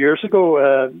 42 years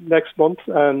ago next month,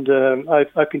 and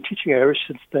I've been teaching Irish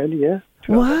since then, yeah.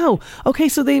 Wow. Okay,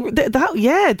 so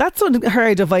that's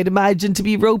unheard of, I'd imagine, to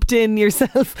be roped in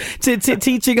yourself to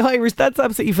teaching Irish. That's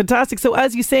absolutely fantastic. So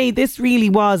as you say, this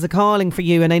really was a calling for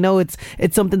you, and I know it's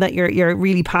something that you're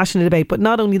really passionate about. But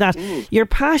not only that, you're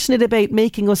passionate about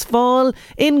making us fall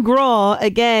in graw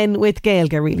again with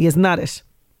Gaeilge, really, isn't that it?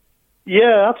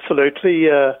 Yeah, absolutely.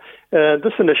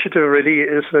 This initiative really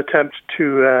is an attempt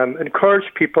to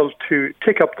encourage people to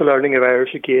take up the learning of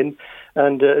Irish again.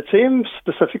 And it's aimed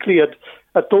specifically at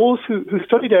those who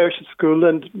studied Irish at school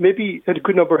and maybe a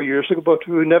good number of years ago, but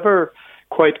who never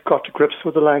quite got to grips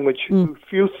with the language, who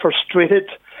feel frustrated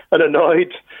and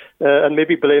annoyed and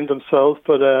maybe blame themselves,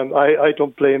 but I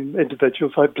don't blame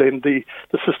individuals. I blame the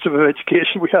system of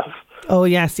education we have. Oh,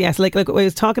 yes. Like I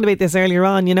was talking about this earlier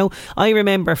on, I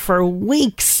remember for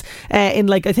weeks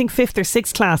in I think 5th or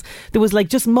 6th class, there was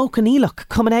just Mochanílach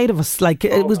coming out of us.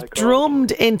 It was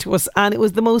drummed into us, and it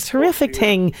was the most horrific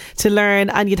thing to learn.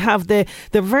 And you'd have the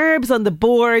verbs on the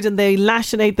board and they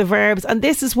lashing out the verbs. And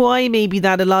this is why maybe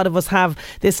that a lot of us have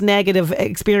this negative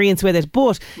experience with it.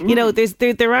 But,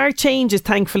 there are changes,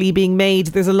 thankfully, being made.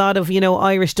 There's a lot of,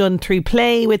 Irish done through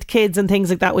play with kids and things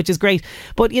like that, which is great.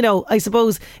 But, I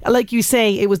suppose, like you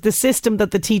say, it was the system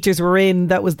that the teachers were in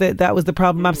that was the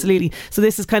problem, absolutely. So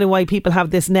this is kind of why people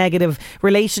have this negative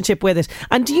relationship with it.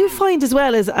 And do you find as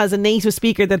well as a native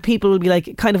speaker that people will be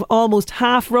kind of almost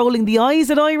half rolling the eyes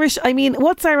at Irish? I mean,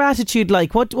 what's our attitude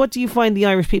like? What do you find the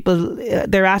Irish people,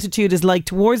 their attitude is like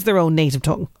towards their own native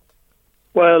tongue?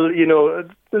 Well, in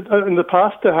the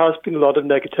past there has been a lot of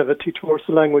negativity towards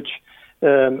the language,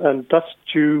 and that's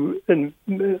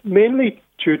mainly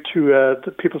due to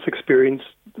the people's experience,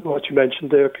 what you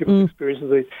mentioned there, people's experience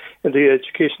in the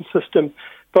education system.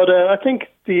 But I think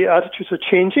the attitudes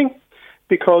are changing,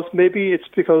 because maybe it's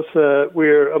because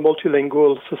we're a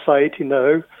multilingual society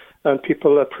now, and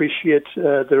people appreciate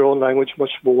their own language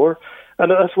much more.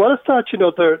 And as well as that,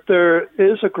 there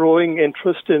is a growing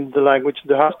interest in the language.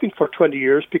 There has been for 20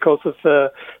 years because of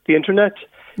the internet.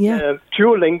 Yeah.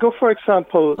 Duolingo, for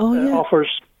example, offers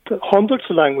hundreds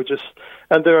of languages,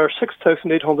 and there are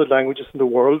 6,800 languages in the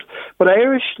world. But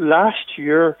Irish last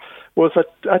year was at,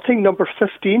 I think, number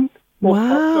 15 most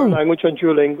popular language on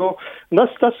Duolingo, and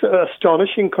that's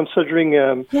astonishing considering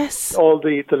all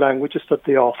the languages that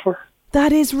they offer.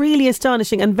 That is really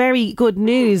astonishing and very good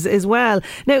news as well.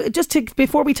 Now,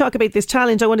 before we talk about this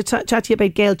challenge, I want to chat to you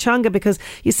about Gaelteanga, because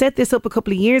you set this up a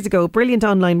couple of years ago, a brilliant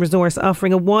online resource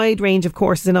offering a wide range of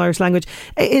courses in Irish language.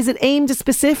 Is it aimed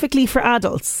specifically for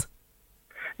adults?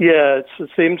 Yeah,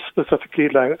 it's aimed specifically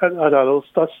at adults.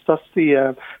 That's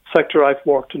the sector I've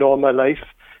worked in all my life,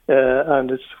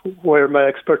 and it's where my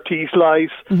expertise lies.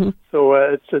 Mm-hmm. So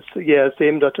it's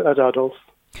aimed at adults.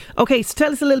 Okay, so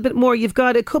tell us a little bit more. You've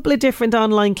got a couple of different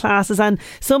online classes, and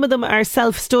some of them are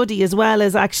self-study as well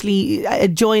as actually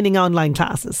joining online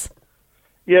classes.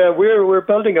 Yeah, we're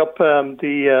building up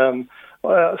the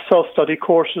self-study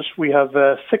courses. We have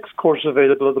 6 courses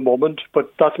available at the moment,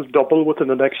 but that will double within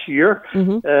the next year.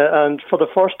 Mm-hmm. And for the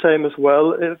first time as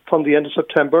well, from the end of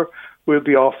September, we'll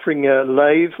be offering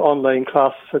live online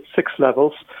classes at 6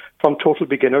 levels, from total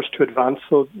beginners to advanced.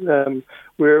 So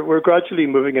we're gradually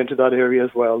moving into that area as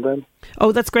well then.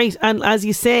 Oh, that's great. And as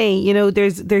you say,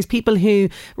 there's people who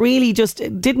really just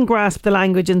didn't grasp the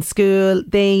language in school.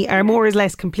 They are more or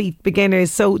less complete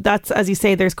beginners. So that's, as you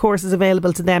say, there's courses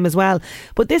available to them as well.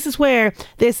 But this is where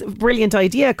this brilliant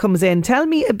idea comes in. Tell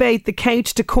me about the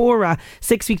Couch to Cora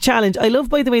 6-week challenge. I love,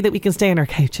 by the way, that we can stay on our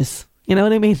couches. You know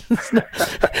what I mean?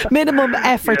 Minimum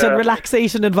effort and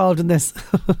relaxation involved in this.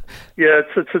 Yeah,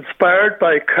 it's inspired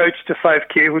by Couch to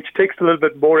 5K, which takes a little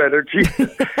bit more energy,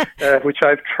 which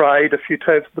I've tried a few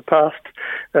times in the past.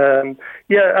 And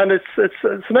it's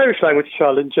an Irish language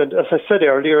challenge, and as I said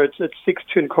earlier, it seeks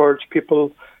to encourage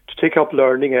people to take up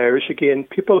learning Irish again.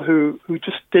 People who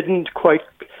just didn't quite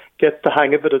get the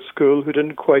hang of it at school, who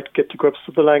didn't quite get to grips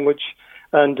with the language,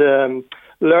 and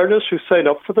learners who sign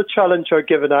up for the challenge are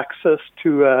given access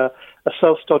to a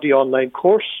self-study online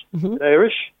course in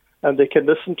Irish, and they can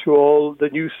listen to all the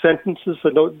new sentences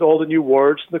and all the new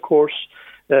words in the course,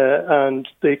 and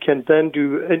they can then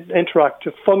do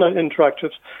fun and interactive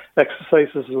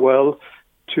exercises as well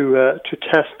to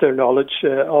test their knowledge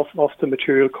of the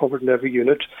material covered in every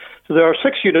unit. So there are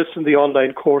 6 units in the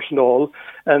online course in all,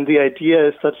 and the idea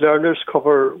is that learners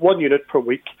cover 1 unit per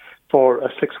week for a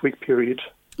 6-week period.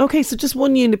 Okay, so just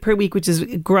 1 unit per week, which is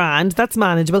grand. That's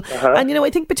manageable. And, I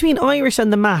think between Irish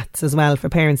and the maths as well for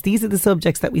parents, these are the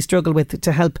subjects that we struggle with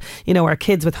to help, our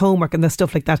kids with homework and the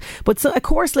stuff like that. But so a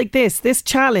course like this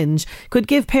challenge could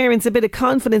give parents a bit of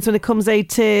confidence when it comes out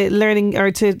to learning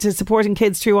or to supporting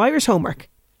kids through Irish homework.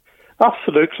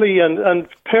 Absolutely. And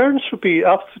parents would be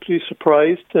absolutely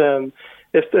surprised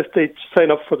if they sign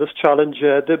up for this challenge.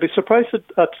 They'll be surprised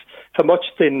at how much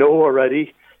they know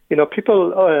already.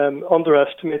 People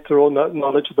underestimate their own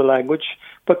knowledge of the language,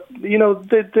 but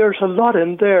there's a lot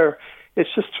in there. It's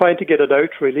just trying to get it out,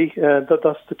 really.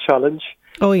 That's the challenge.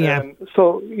 Oh yeah.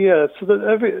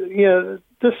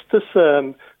 This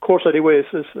course anyway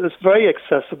is very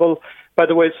accessible. By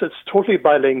the way, it's totally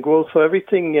bilingual, so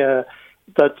everything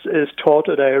that is taught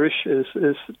in Irish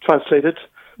is translated.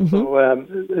 Mm-hmm. So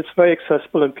it's very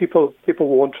accessible, and people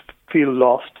won't feel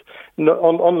lost,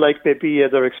 unlike maybe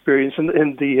their experience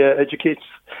in the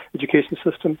education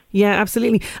system. Yeah,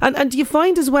 absolutely. And do you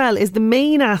find as well, is the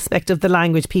main aspect of the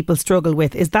language people struggle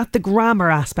with, is that the grammar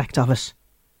aspect of it?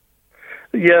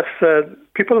 Yes,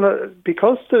 people,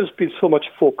 because there's been so much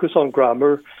focus on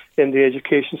grammar in the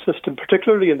education system,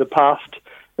 particularly in the past,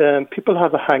 people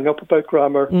have a hang-up about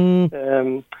grammar.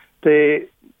 They,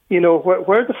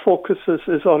 where the focus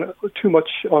is on too much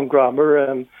on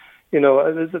grammar,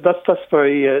 that's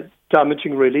very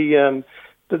damaging, really.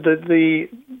 The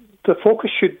focus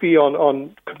should be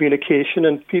on communication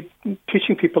and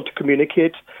teaching people to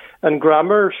communicate, and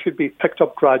grammar should be picked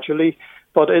up gradually.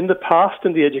 But in the past,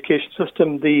 in the education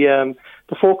system, the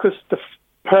focus, the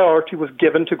priority was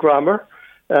given to grammar,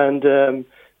 and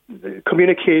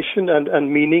communication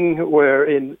and meaning were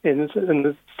in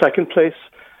the second place.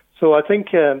 So I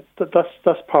think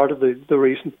that's part of the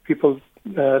reason people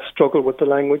struggle with the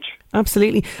language.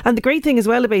 Absolutely. And the great thing as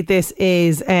well about this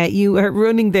is you are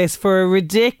running this for a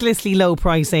ridiculously low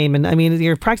price, Eamon. I mean,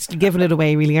 you're practically giving it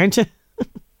away, really, aren't you?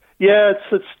 Yeah,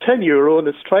 it's €10, and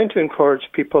it's trying to encourage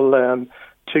people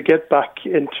to get back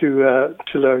into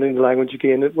to learning the language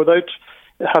again without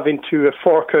having to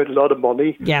fork out a lot of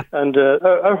money. Yeah. And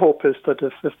our hope is that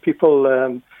if people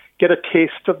get a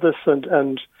taste of this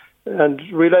and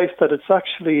realise that it's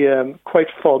actually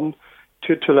quite fun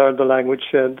to learn the language,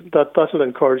 that'll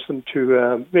encourage them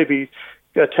to maybe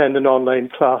attend an online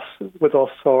class with us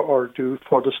or do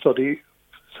further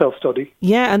self-study.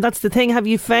 Yeah, and that's the thing. Have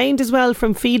you found as well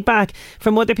from feedback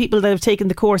from other people that have taken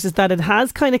the courses that it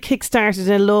has kind of kick-started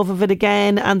a love of it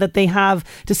again, and that they have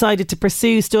decided to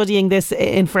pursue studying this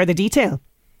in further detail?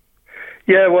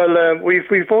 Yeah, well,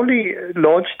 we've only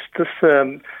launched this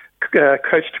Couch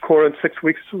to Cora in 6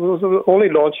 weeks. It was only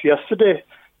launched yesterday.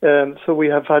 So we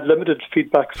have had limited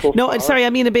feedback so far. No, sorry, I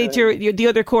mean about your the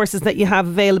other courses that you have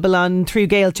available through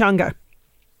Gael Changa.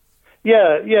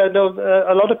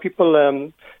 A lot of people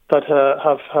that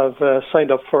have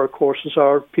signed up for our courses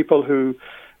are people who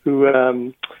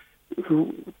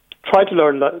tried to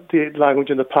learn the language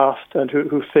in the past and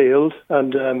who failed.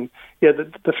 And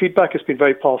the feedback has been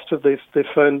very positive. They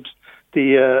found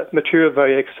the material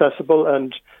very accessible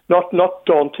and not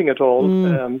daunting at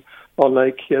all.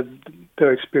 Unlike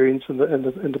their experience in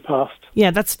the past. Yeah,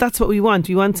 that's what we want.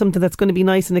 We want something that's going to be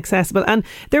nice and accessible, and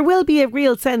there will be a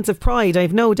real sense of pride,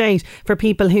 I've no doubt, for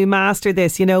people who master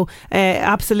this.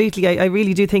 Absolutely, I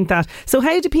really do think that. So,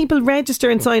 how do people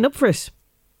register and sign up for it?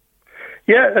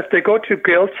 Yeah, if they go to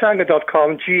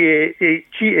gaelchanga.com,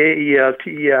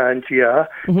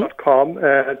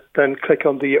 gaeltenga.com, then click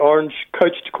on the orange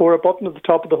Couch to Cora button at the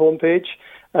top of the homepage,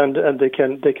 and they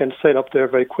can sign up there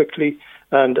very quickly.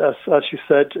 And as you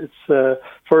said, it's for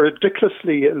a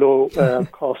ridiculously low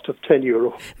cost of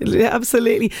 €10.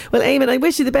 Absolutely. Well, Eamon, I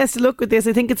wish you the best of luck with this.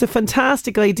 I think it's a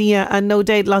fantastic idea, and no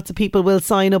doubt lots of people will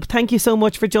sign up. Thank you so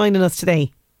much for joining us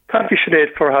today. Thank you,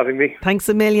 Sinead, for having me. Thanks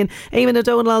a million. Eamon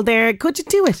O'Donnell there. Could you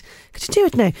do it? Could you do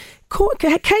it now?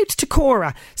 Couch to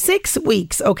Cora. 6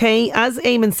 weeks, okay? As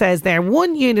Eamon says there,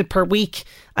 1 unit per week,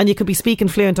 and you could be speaking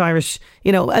fluent Irish,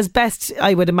 as best,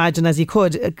 I would imagine, as you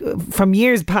could from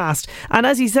years past. And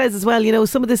as he says as well,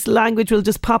 some of this language will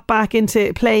just pop back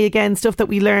into play again, stuff that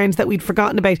we learned that we'd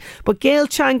forgotten about. But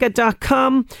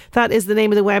gaelchanga.com, that is the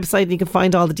name of the website, and you can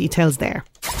find all the details there.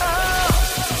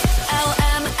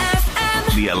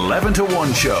 The 11 to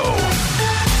 1 show.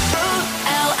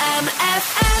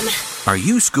 LMFM. Are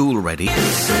you school ready?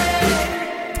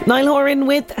 Niall Horan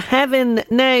with Heaven.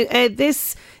 Now,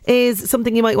 this is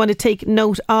something you might want to take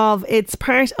note of. It's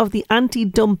part of the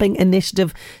Anti-Dumping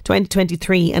Initiative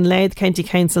 2023, and Louth County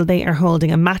Council, they are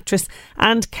holding a mattress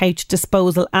and couch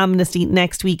disposal amnesty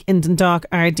next week in Dundalk,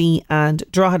 Ardee and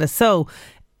Drogheda. So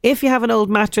if you have an old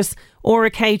mattress or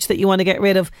a couch that you want to get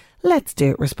rid of, let's do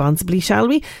it responsibly, shall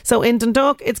we? So in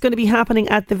Dundalk, it's going to be happening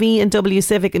at the V&W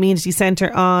Civic Amenity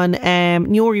Centre on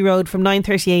Newry Road from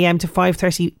 9:30am to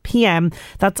 5:30pm.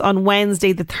 That's on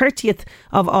Wednesday the 30th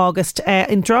of August.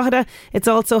 In Drogheda, it's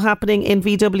also happening in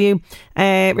VW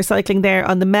Recycling there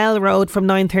on the Mell Road from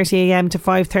 9:30am to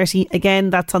 5:30.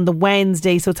 Again, that's on the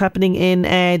Wednesday. So it's happening in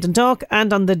Dundalk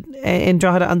and in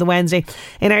Drogheda on the Wednesday.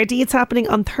 In Ardee, it's happening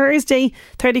on Thursday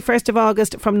 31st of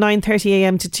August from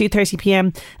 9:30am to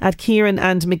 2:30pm at Kieran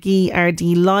and McGee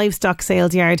Ardee Livestock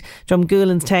Sales Yard,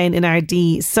 Drumgoolan's Town in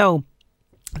Ardee. So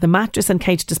the mattress and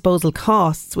couch disposal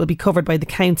costs will be covered by the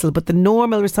council, but the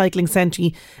normal recycling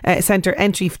centre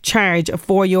entry charge of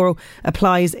 €4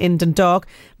 applies in Dundalk.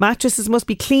 Mattresses must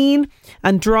be clean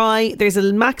and dry. There's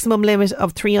a maximum limit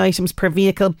of 3 items per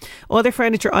vehicle. Other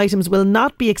furniture items will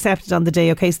not be accepted on the day.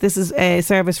 Okay, so this is a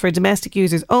service for domestic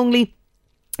users only.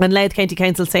 And Louth County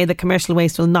Council say that commercial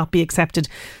waste will not be accepted.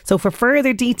 So for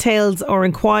further details or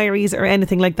inquiries or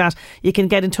anything like that, you can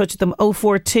get in touch with them.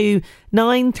 042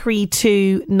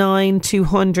 932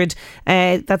 9200.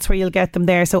 That's where you'll get them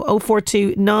there. So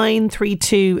 042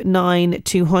 932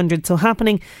 9200. So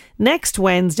happening next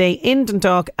Wednesday in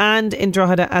Dundalk and in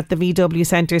Drogheda at the VW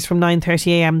Centres from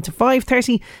 9:30am to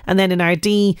 5:30, and then in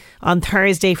RD on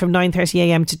Thursday from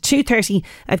 9:30am to 2:30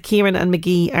 at Kieran and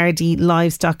McGee RD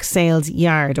Livestock Sales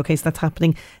Yard. Okay, so that's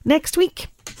happening next week.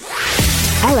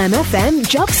 LMFM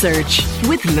Job Search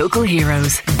with Local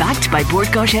Heroes. Backed by Bord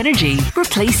Gáis Energy.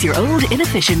 Replace your old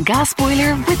inefficient gas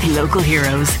boiler with Local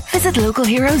Heroes. Visit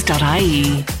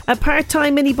localheroes.ie. A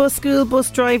part-time minibus school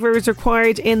bus driver is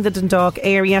required in the Dundalk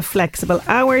area. Flexible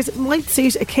hours might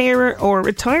suit a carer or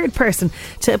retired person.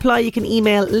 To apply, you can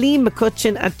email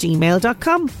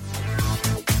liamcutcheon@gmail.com.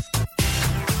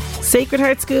 Sacred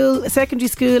Heart School, secondary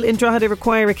school in Drogheda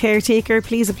require a caretaker.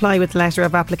 Please apply with letter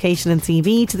of application and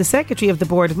CV to the Secretary of the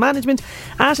Board of Management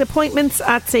at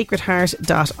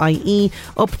appointments@sacredheart.ie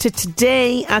up to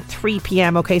today at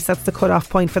 3pm. Okay, so that's the cut-off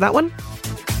point for that one.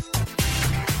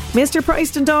 Mr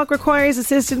Price Dundalk requires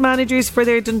assistant managers for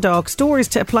their Dundalk stores.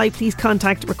 To apply, please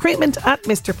contact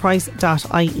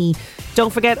recruitment@mrprice.ie.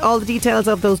 Don't forget, all the details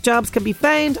of those jobs can be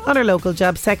found on our local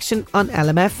jobs section on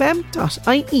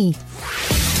lmfm.ie.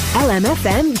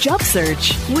 LMFM Job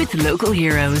Search with Local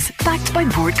Heroes. Backed by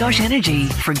Bord Gáis Energy.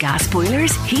 For gas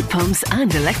boilers, heat pumps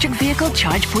and electric vehicle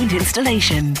charge point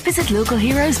installation. Visit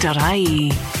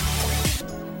localheroes.ie.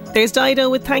 There's Dido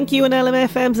with Thank You on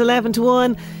LMFM's 11 to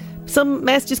 1. Some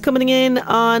messages coming in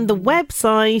on the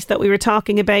website that we were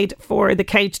talking about for the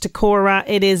Couch to Cora.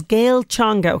 It is Gael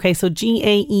Chonga. Okay, so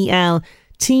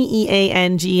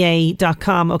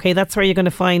GaelTeanga.com. Okay, that's where you're going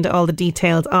to find all the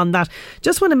details on that.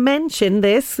 Just want to mention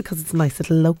this because it's nice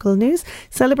little local news.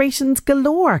 Celebrations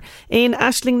galore in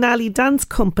Aisling Nally Dance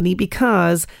Company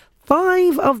because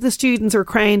 5 of the students were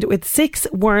crowned with 6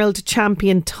 world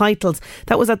champion titles.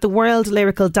 That was at the World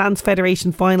Lyrical Dance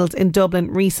Federation finals in Dublin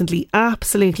recently.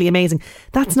 Absolutely amazing.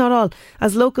 That's not all,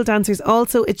 as local dancers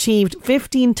also achieved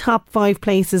 15 top 5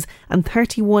 places and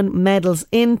 31 medals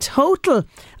in total,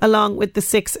 along with the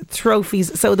 6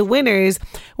 trophies. So the winners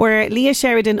were Leah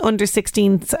Sheridan, under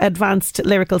 16's advanced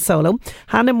lyrical solo.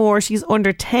 Hannah Moore, she's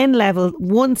under 10 level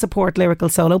 1 support lyrical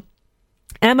solo.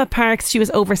 Emma Parks, she was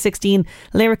over 16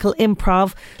 lyrical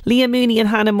improv. Leah Mooney and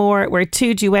Hannah Moore were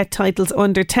 2 duet titles,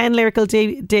 under 10 lyrical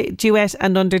duet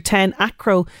and under 10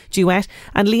 acro duet.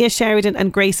 And Leah Sheridan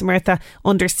and Grace Murtha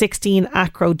under 16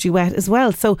 acro duet as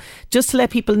well. So just to let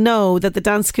people know that the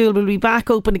dance school will be back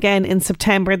open again in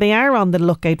September. They are on the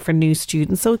lookout for new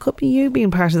students, so it could be you being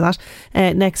part of that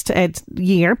next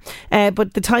year.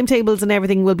 But the timetables and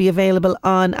everything will be available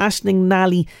on Aisling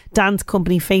Nally Dance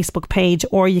Company Facebook page,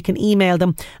 or you can email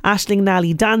them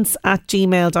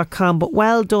aislingnallydance@gmail.com. But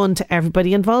well done to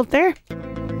everybody involved there.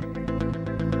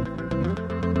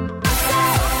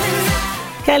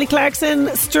 Kelly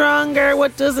Clarkson, Stronger,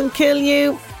 What Doesn't Kill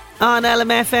You on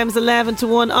LMFM's 11 to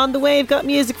 1. On the way, I've got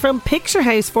music from Picture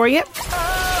House for you.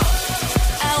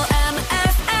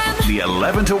 LMFM. The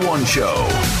 11 to 1 show.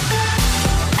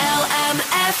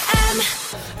 LMFM.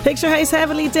 Picture House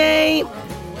Heavenly Day.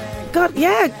 Got,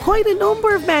 quite a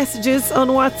number of messages on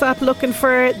WhatsApp looking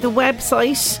for the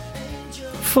website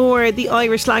for the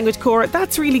Irish Language Corps.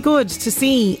 That's really good to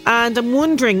see, and I'm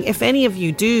wondering if any of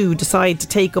you do decide to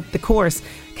take up the course,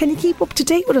 can you keep up to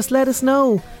date with us? Let us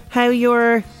know how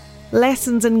your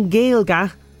lessons in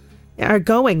Gaeilge are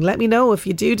going. Let me know if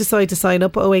you do decide to sign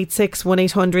up. 086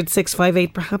 1800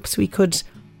 658. Perhaps we could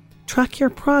track your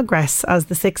progress as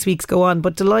the 6 weeks go on.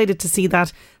 But delighted to see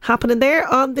that happening there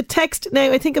on the text.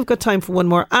 Now I think I've got time for one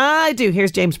more. I do.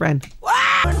 Here's James Brown.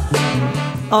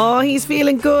 Oh, he's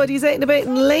feeling good. He's out and about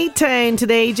in Laytown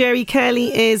today. Jerry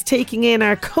Kelly is taking in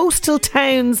our coastal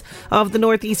towns of the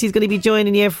northeast. He's going to be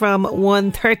joining you from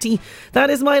 1:30. That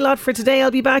is my lot for today.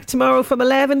 I'll be back tomorrow from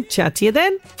 11. Chat to you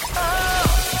then.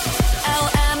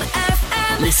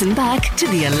 Listen back to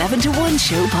the 11 to 1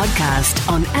 show podcast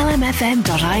on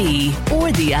lmfm.ie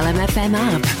or the LMFM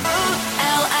app.